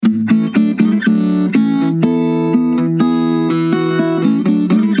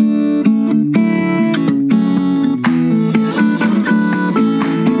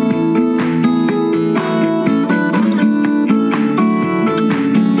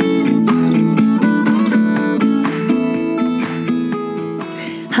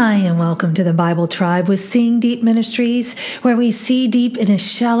welcome to the Bible Tribe with Seeing Deep Ministries, where we see deep in a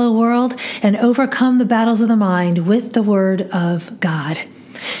shallow world and overcome the battles of the mind with the Word of God.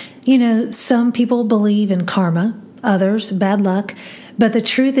 You know, some people believe in karma, others bad luck, but the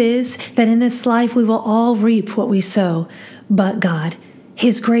truth is that in this life we will all reap what we sow. But God,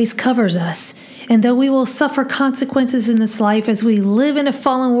 His grace covers us. And though we will suffer consequences in this life as we live in a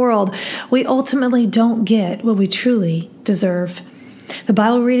fallen world, we ultimately don't get what we truly deserve. The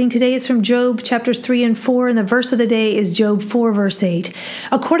Bible reading today is from Job chapters 3 and 4, and the verse of the day is Job 4, verse 8.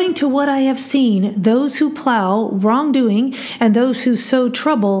 According to what I have seen, those who plow wrongdoing and those who sow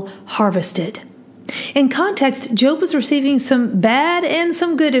trouble harvest it. In context, Job was receiving some bad and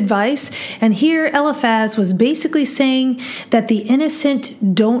some good advice, and here Eliphaz was basically saying that the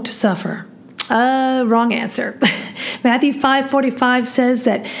innocent don't suffer. Wrong answer. Matthew 5:45 says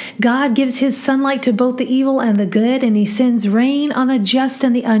that God gives His sunlight to both the evil and the good, and He sends rain on the just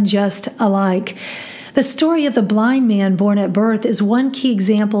and the unjust alike. The story of the blind man born at birth is one key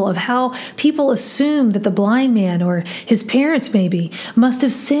example of how people assume that the blind man, or his parents maybe, must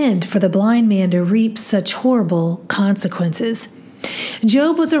have sinned for the blind man to reap such horrible consequences.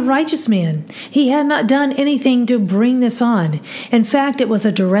 Job was a righteous man. He had not done anything to bring this on. In fact, it was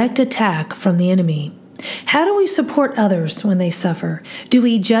a direct attack from the enemy. How do we support others when they suffer? Do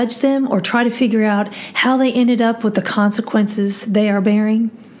we judge them or try to figure out how they ended up with the consequences they are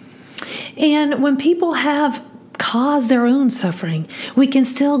bearing? And when people have caused their own suffering, we can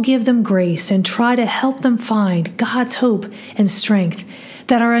still give them grace and try to help them find God's hope and strength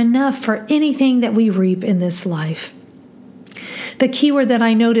that are enough for anything that we reap in this life. The keyword that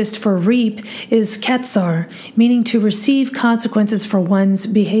I noticed for reap is ketzar, meaning to receive consequences for one's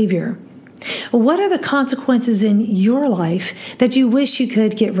behavior. What are the consequences in your life that you wish you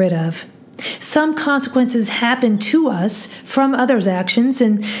could get rid of? Some consequences happen to us from others' actions,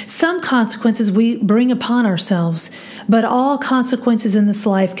 and some consequences we bring upon ourselves. But all consequences in this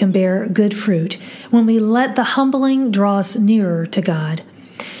life can bear good fruit when we let the humbling draw us nearer to God.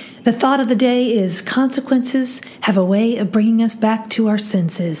 The thought of the day is consequences have a way of bringing us back to our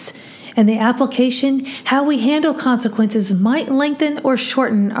senses. And the application, how we handle consequences might lengthen or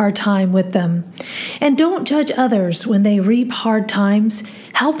shorten our time with them. And don't judge others when they reap hard times.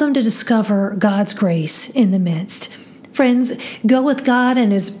 Help them to discover God's grace in the midst. Friends, go with God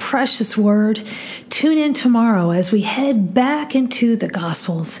and His precious word. Tune in tomorrow as we head back into the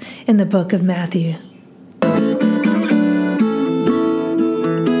Gospels in the book of Matthew.